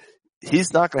 So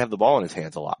he's not going to have the ball in his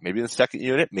hands a lot. Maybe in the second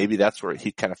unit, maybe that's where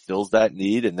he kind of fills that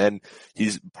need, and then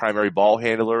he's primary ball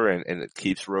handler and it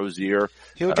keeps Rozier.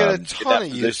 He'll get a ton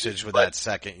of usage with that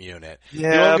second unit.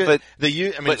 Yeah, but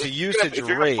it's a usage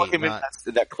rate. In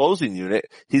that closing unit,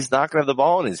 he's not going to have the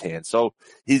ball in his hands. So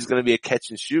he's going to be a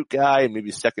catch and shoot guy and maybe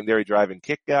a secondary drive and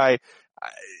kick guy.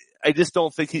 I just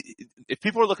don't think if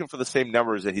people are looking for the same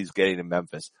numbers that he's getting in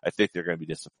Memphis, I think they're going to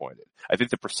be disappointed. I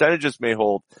think the percentages may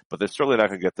hold, but they're certainly not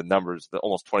going to get the numbers, the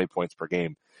almost 20 points per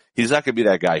game. He's not going to be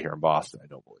that guy here in Boston, I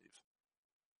don't believe.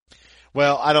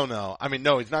 Well, I don't know. I mean,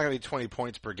 no, he's not going to be 20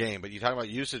 points per game, but you talk about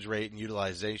usage rate and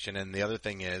utilization, and the other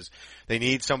thing is they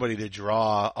need somebody to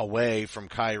draw away from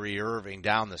Kyrie Irving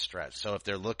down the stretch. So if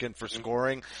they're looking for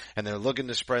scoring and they're looking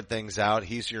to spread things out,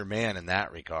 he's your man in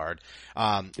that regard.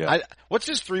 What's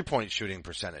his 3-point shooting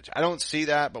percentage? I don't see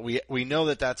that, but we know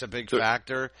that that's a big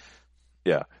factor.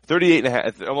 Yeah,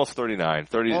 38.5, almost 39,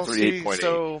 38.8.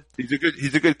 So he's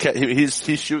a good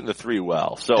he's shooting the three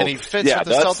well. So and he fits what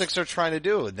the Celtics are trying to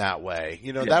do in that way.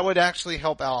 That would actually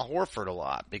help Al Horford a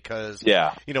lot because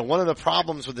one of the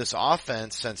problems with this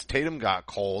offense since Tatum got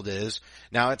cold is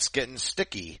now it's getting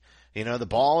sticky. The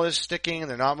ball is sticking and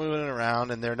they're not moving it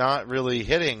around and they're not really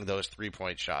hitting those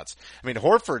 3-point shots. I mean,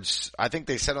 Horford's, I think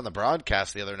they said on the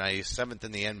broadcast the other night, he's 7th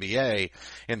in the NBA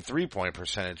in 3-point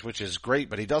percentage, which is great,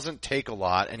 but he doesn't take a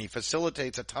lot and he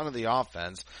facilitates a ton of the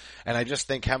offense. And I just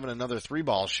think having another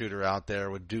 3-ball shooter out there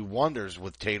would do wonders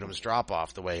with Tatum's drop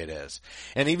off the way it is.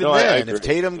 And even if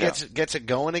Tatum gets it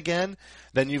going again,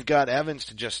 then you've got Evans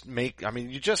to just make, I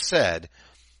mean, you just said,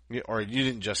 or you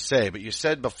didn't just say, but you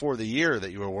said before the year that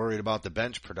you were worried about the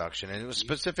bench production, and it was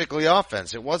specifically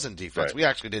offense. It wasn't defense. Right. We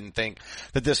actually didn't think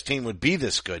that this team would be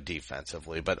this good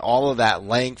defensively, but all of that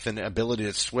length and ability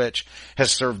to switch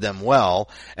has served them well,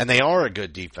 and they are a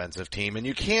good defensive team, and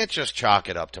you can't just chalk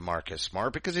it up to Marcus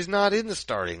Smart because he's not in the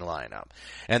starting lineup.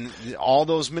 And all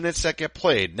those minutes that get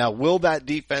played. Now, will that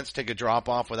defense take a drop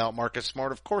off without Marcus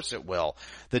Smart? Of course it will.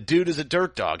 The dude is a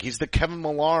dirt dog. He's the Kevin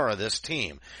Millar of this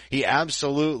team. He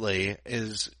absolutely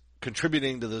is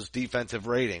contributing to those defensive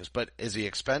ratings, but is he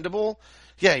expendable?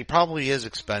 Yeah, he probably is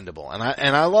expendable, and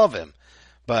I love him,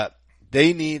 but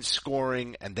they need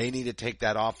scoring and they need to take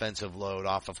that offensive load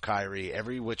off of Kyrie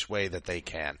every which way that they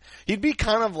can. He'd be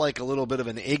kind of like a little bit of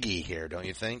an Iggy here, don't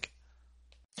you think?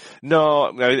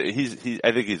 No, I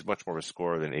think he's much more of a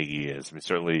scorer than Iggy is. I mean,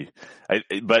 certainly,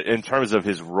 but in terms of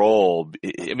his role,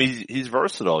 I mean, he's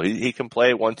versatile. He can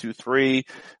play 1, 2, 3.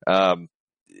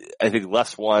 I think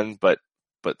less one, but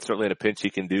certainly in a pinch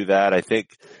he can do that. I think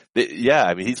that,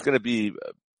 I mean,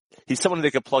 he's someone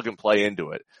that can plug and play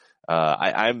into it.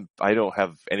 I don't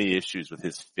have any issues with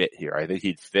his fit here. I think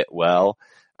he'd fit well.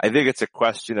 I think it's a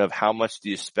question of how much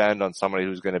do you spend on somebody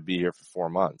who's going to be here for 4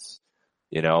 months,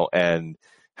 and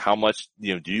how much,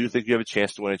 do you think you have a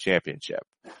chance to win a championship?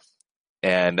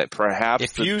 And perhaps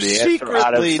if you the answer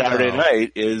out of Saturday know.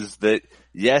 night is that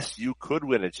yes, you could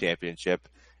win a championship.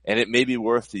 And it may be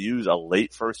worth to use a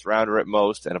late first rounder at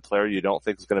most and a player you don't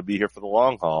think is going to be here for the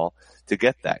long haul to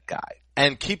get that guy.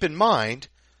 And keep in mind,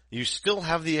 you still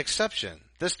have the exception.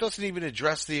 This doesn't even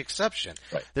address the exception.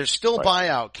 Right. There's still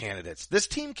buyout candidates. This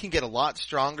team can get a lot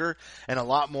stronger and a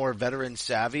lot more veteran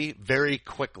savvy very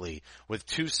quickly with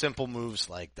 2 simple moves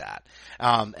like that,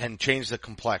 and change the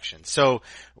complexion. So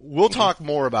we'll talk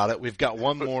more about it. We've got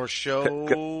one more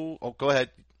show. Oh, go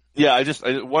ahead. Yeah,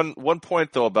 one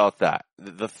point though about that.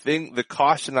 The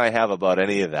caution I have about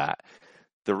any of that,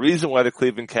 the reason why the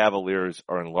Cleveland Cavaliers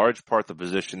are in large part the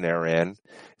position they're in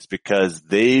is because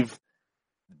they've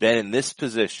been in this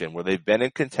position where they've been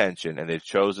in contention and they've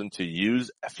chosen to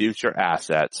use future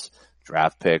assets,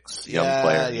 draft picks, young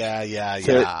players.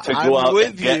 To go out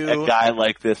and get a guy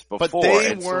like this before. But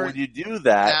they and so when you do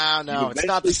that, no, it's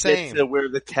not the same. Get to where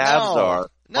the Cavs are.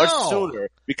 Much sooner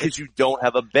because you don't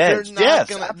have a bench.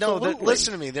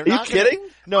 Listen to me. They're Are not you kidding?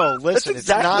 No, listen. That's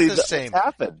exactly it's not the same.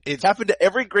 It's happened to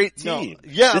every great team.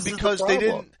 Because they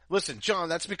didn't. Listen, John,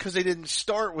 that's because they didn't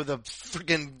start with a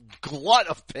freaking glut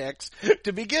of picks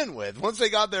to begin with. Once they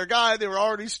got their guy, they were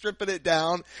already stripping it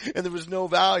down, and there was no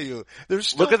value. They're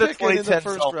still look at the picking in the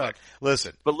first Celtics. round.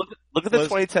 Listen, but look at the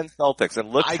 2010 Celtics,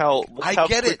 and look how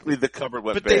quickly the cupboard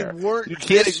went bare. You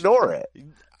can't ignore it.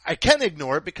 I can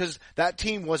ignore it because that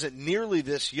team wasn't nearly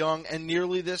this young and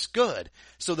nearly this good.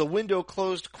 So the window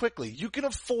closed quickly. You can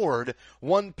afford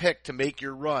one pick to make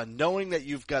your run, knowing that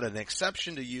you've got an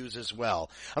exception to use as well.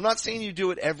 I'm not saying you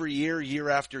do it every year, year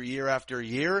after year after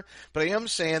year, but I am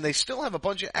saying they still have a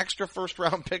bunch of extra first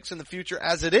round picks in the future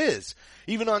as it is,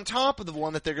 even on top of the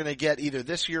one that they're going to get either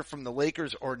this year from the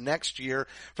Lakers or next year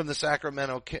from the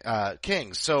Sacramento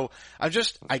Kings. So I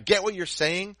get what you're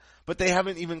saying, but they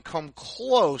haven't even come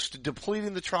close to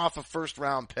depleting the trough of first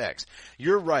round picks.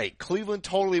 You're right. Cleveland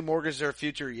totally mortgaged their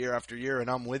future year after year, and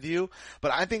I'm with you.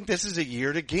 But I think this is a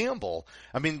year to gamble.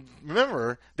 I mean,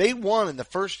 remember, they won in the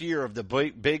first year of the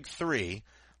big 3.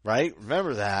 Right?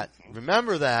 Remember that.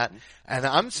 And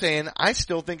I'm saying I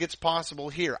still think it's possible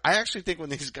here. I actually think when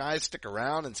these guys stick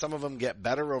around and some of them get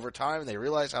better over time and they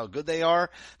realize how good they are,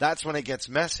 that's when it gets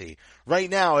messy. Right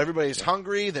now, everybody's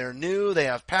hungry, they're new, they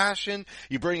have passion.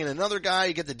 You bring in another guy,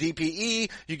 you get the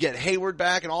DPE, you get Hayward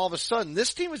back, and all of a sudden,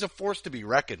 this team is a force to be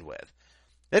reckoned with.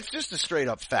 That's just a straight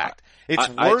up fact. It's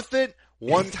worth it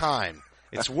one time.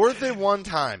 It's worth it one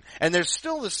time. And there's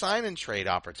still the sign and trade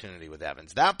opportunity with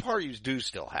Evans. That part you do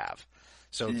still have.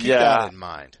 So keep that in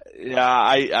mind. Yeah,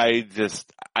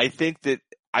 I think that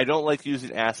I don't like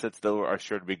using assets that are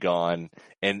sure to be gone.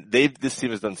 And this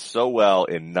team has done so well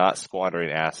in not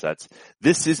squandering assets.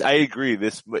 I agree,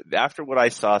 after what I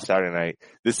saw Saturday night,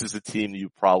 this is a team you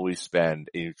probably spend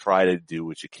and you try to do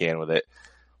what you can with it.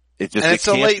 It's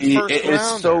a late first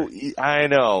rounder. I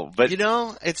know, but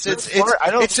it's an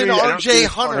RJ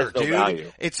Hunter, dude.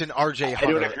 Value. It's an RJ Hunter.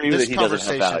 I don't agree this that he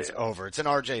conversation's over. It's an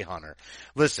RJ Hunter.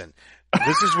 Listen,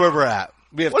 this is where we're at.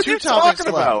 We have two topics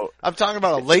left. I'm talking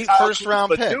about a late first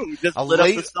round pick. Dude, the other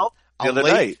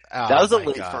night. That was a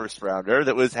late first rounder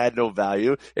that had no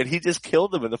value, and he just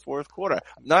killed them in the fourth quarter.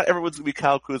 Not everyone's gonna be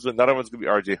Kyle Kuzma. Not everyone's gonna be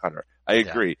RJ Hunter. I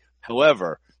agree. Yeah.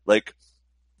 However,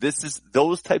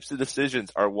 those types of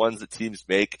decisions are ones that teams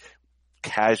make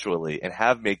casually and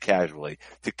have made casually.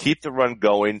 To keep the run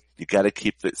going, you gotta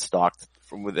keep it stocked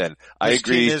from within. I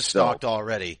agree. This team is stocked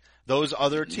already. Those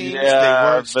other teams, they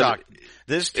weren't stocked.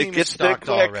 This team is stocked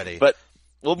already. But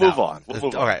we'll move on.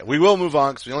 All right, we will move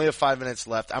on because we only have 5 minutes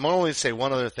left. I'm going to only say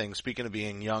one other thing. Speaking of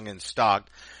being young and stocked,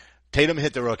 Tatum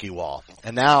hit the rookie wall.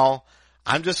 And now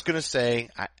I'm just going to say,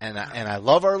 and I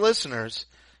love our listeners,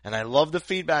 and I love the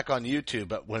feedback on YouTube,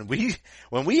 but when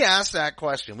we asked that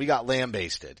question, we got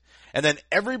lambasted. And then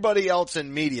everybody else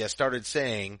in media started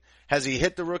saying, has he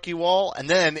hit the rookie wall? And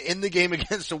then in the game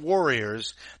against the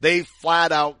Warriors, they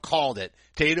flat out called it.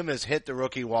 Tatum has hit the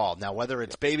rookie wall. Now, whether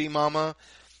it's baby mama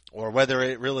or whether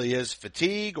it really is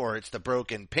fatigue or it's the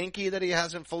broken pinky that he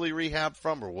hasn't fully rehabbed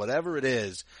from or whatever it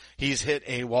is, he's hit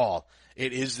a wall.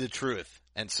 It is the truth.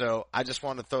 And so I just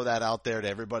want to throw that out there to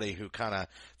everybody who kind of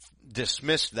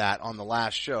dismissed that on the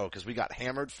last show because we got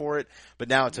hammered for it, but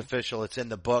now it's official. It's in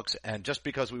the books. And just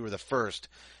because we were the first,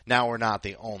 now we're not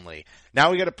the only.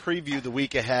 Now we got to preview the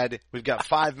week ahead. We've got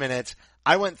 5 minutes.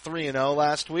 I went 3-0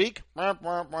 last week. I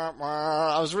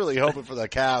was really hoping for the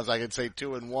Cavs. I could say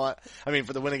 2-1. I mean,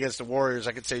 for the win against the Warriors,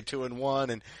 I could say 2-1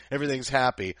 and everything's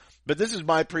happy. But this is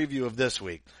my preview of this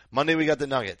week. Monday, we got the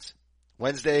Nuggets.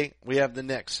 Wednesday, we have the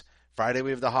Knicks. Friday,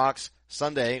 we have the Hawks.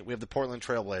 Sunday, we have the Portland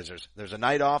Trailblazers. There's a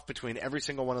night off between every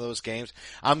single one of those games.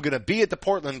 I'm going to be at the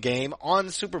Portland game on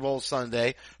Super Bowl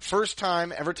Sunday. First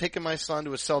time ever taking my son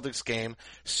to a Celtics game.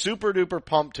 Super duper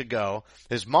pumped to go.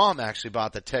 His mom actually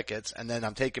bought the tickets, and then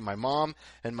I'm taking my mom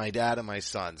and my dad and my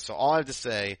son. So all I have to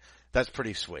say, that's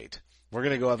pretty sweet. We're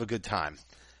going to go have a good time.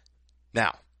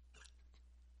 Now,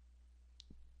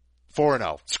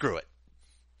 4-0. Screw it.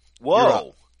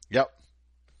 Whoa. Yep.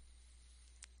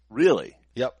 Really?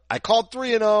 Yep. I called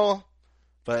 3-0,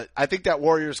 but I think that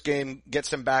Warriors game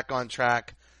gets him back on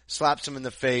track, slaps him in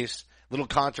the face. Little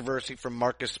controversy from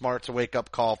Marcus Smart's a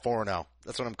wake-up call, 4-0.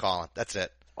 That's what I'm calling. That's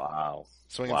it. Wow.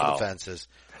 Swinging for the fences.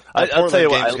 I'll tell you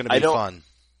what, game's going to be fun.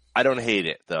 I don't hate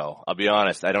it, though. I'll be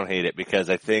honest. I don't hate it because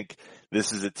I think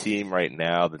this is a team right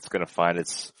now that's going to find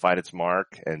its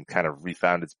mark and kind of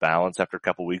refound its balance after a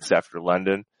couple weeks after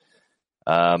London.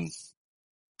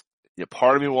 Yeah,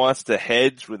 part of me wants to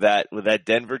hedge with that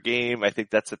Denver game. I think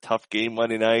that's a tough game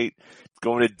Monday night.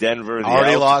 Going to Denver.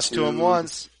 Already lost to him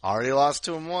once.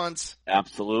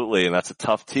 Absolutely, and that's a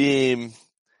tough team.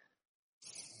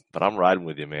 But I'm riding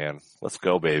with you, man. Let's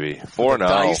go, baby. 4-0.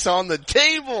 Dice on the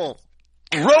table.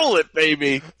 Roll it,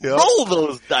 baby. Yep. Roll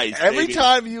those dice, Every baby.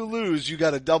 time you lose, you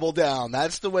got to double down.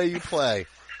 That's the way you play.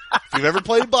 If you've ever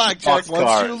played blackjack,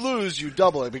 once you lose, you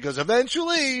double it because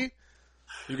eventually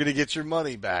you're going to get your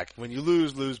money back. When you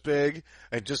lose big,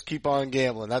 and just keep on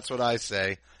gambling. That's what I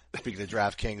say. Speaking of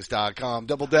DraftKings.com,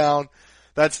 double down.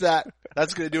 That's that.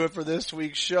 That's going to do it for this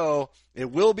week's show. It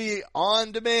will be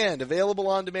on demand, available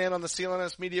on demand on the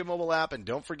CLNS Media mobile app. And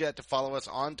don't forget to follow us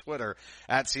on Twitter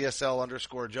at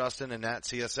CSL_Justin and at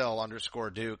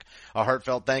CSL_Duke. A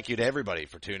heartfelt thank you to everybody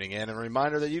for tuning in. And a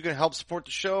reminder that you can help support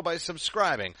the show by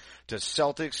subscribing to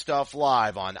Celtic Stuff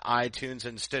Live on iTunes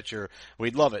and Stitcher.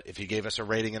 We'd love it if you gave us a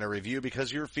rating and a review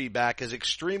because your feedback is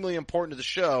extremely important to the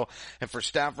show. And for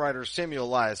staff writer Samuel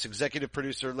Elias, executive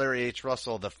producer Larry H.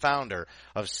 Russell, the founder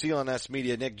of CLNS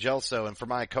Media, Nick Gelso, and for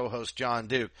my co-host John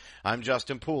Duke, I'm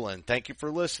Justin Poulin. Thank you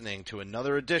for listening to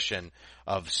another edition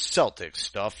of Celtic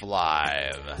Stuff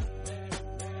Live.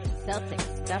 Celtic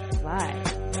Stuff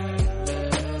Live.